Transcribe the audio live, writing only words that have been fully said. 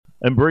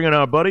and bringing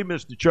our buddy,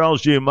 Mr.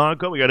 Charles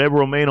Giamanco. We got Ed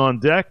Romaine on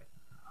deck.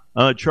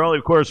 Charlie,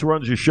 of course,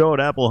 runs the show at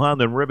Apple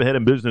Honda in Riverhead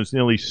in business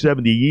nearly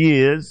 70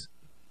 years.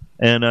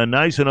 And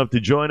nice enough to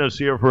join us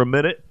here for a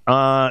minute.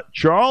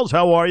 Charles,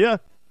 how are you?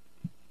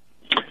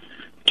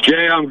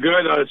 Jay, I'm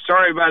good.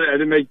 Sorry about it. I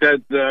didn't make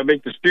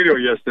the studio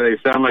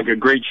yesterday. Sound like a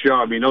great show.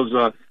 I mean, those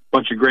are a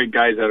bunch of great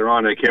guys that are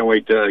on. I can't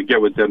wait to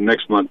get with them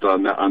next month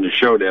on the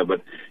show there.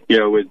 But,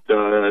 with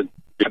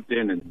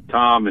Captain and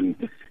Tom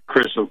and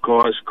Chris, of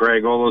course,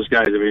 Craig, all those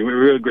guys. I mean, we're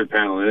a really good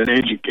panel. And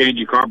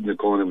Angie Carpenter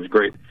calling it was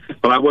great.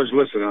 But I was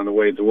listening on the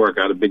way to work.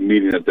 I had a big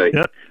meeting that day,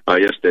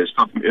 yesterday.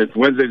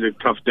 Wednesday's a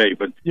tough day.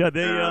 But yeah,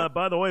 they.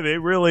 By the way, they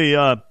really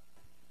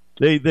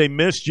they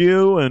missed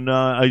you, and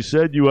I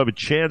said you have a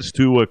chance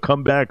to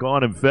come back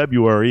on in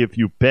February if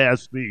you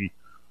pass the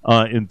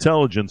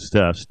intelligence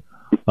test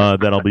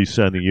that I'll be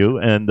sending you.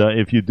 And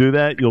if you do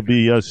that, you'll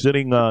be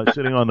sitting on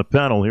the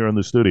panel here in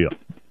the studio.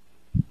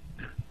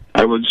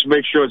 I will just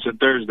make sure it's a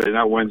Thursday,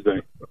 not Wednesday.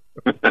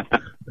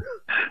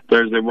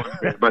 Thursday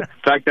morning. But in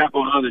fact,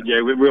 Apple Honda,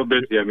 Jay, we're real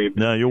busy. I mean,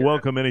 no, you're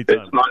welcome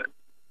anytime.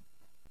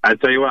 I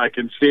tell you what, I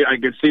can see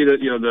that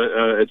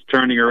it's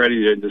turning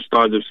already. The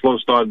slow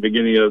start at the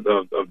beginning of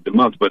the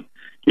month, but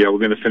we're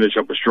going to finish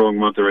up a strong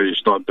month already.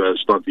 Start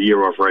the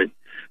year off right.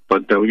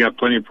 But we got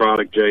plenty of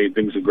product, Jay.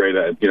 Things are great.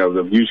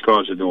 The used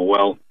cars are doing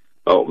well.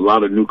 A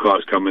lot of new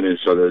cars coming in,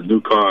 so the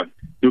new car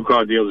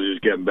deals are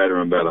just getting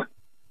better and better.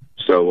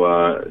 So,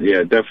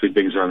 definitely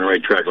things are on the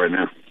right track right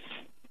now.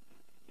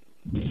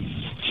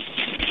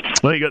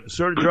 Well, you got the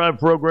Certi Drive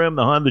program,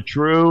 the Honda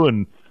True,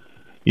 and,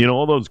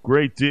 all those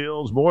great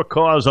deals. More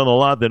cars on the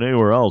lot than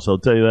anywhere else, I'll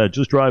tell you that.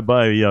 Just drive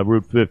by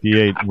Route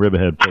 58 in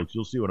Riverhead, folks.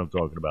 You'll see what I'm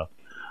talking about.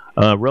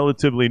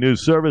 Relatively new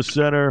service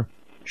center,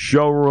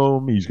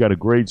 showroom. He's got a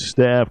great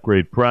staff,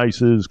 great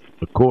prices,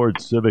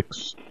 Accords,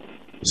 Civics,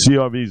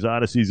 CRVs,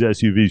 Odysseys,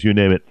 SUVs, you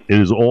name it. It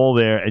is all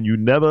there, and you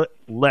never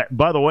let...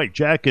 By the way,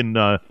 Jack and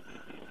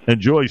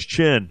Joyce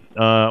Chin.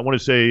 I want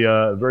to say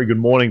a very good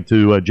morning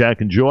to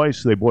Jack and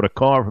Joyce. They bought a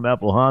car from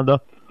Apple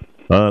Honda.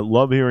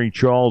 Love hearing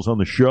Charles on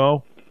the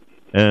show,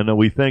 and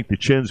we thank the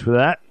Chins for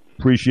that.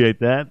 Appreciate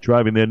that,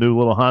 driving their new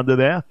little Honda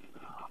there.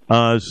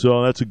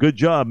 So that's a good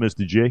job,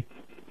 Mr. G.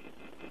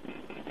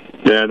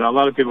 Yeah, a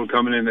lot of people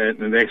coming in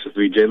and asking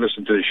me, Jay,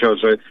 listen to the show.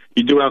 So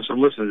you do have some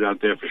listeners out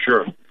there for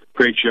sure.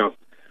 Great show.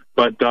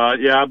 But,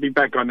 I'll be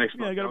back on next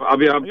month. I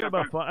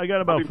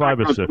got about 5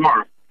 or 6.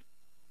 Tomorrow.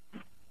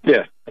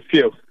 Yeah, a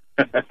few.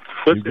 Listen,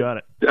 you got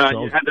it.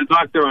 You had the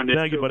doctor on there.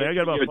 Thank you, buddy. I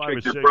got about 5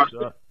 or 6.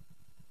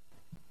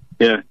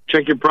 Yeah,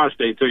 check your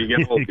prostate so you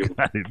get old.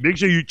 Make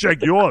sure you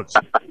check yours.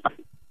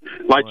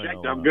 I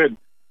checked. I'm good.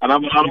 And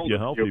I'm not old. You're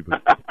healthy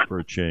for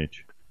a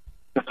change.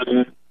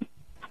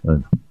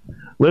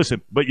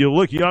 Listen, but you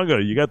look younger.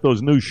 You got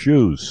those new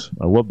shoes.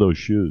 I love those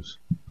shoes.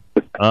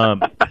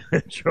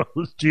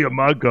 Charles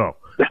Giamanco.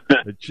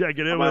 Check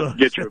it in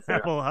with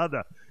Apple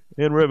Honda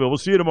in River. We'll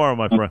see you tomorrow,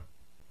 my friend.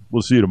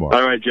 We'll see you tomorrow.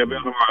 All right, Jimmy.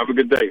 Have a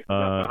good day.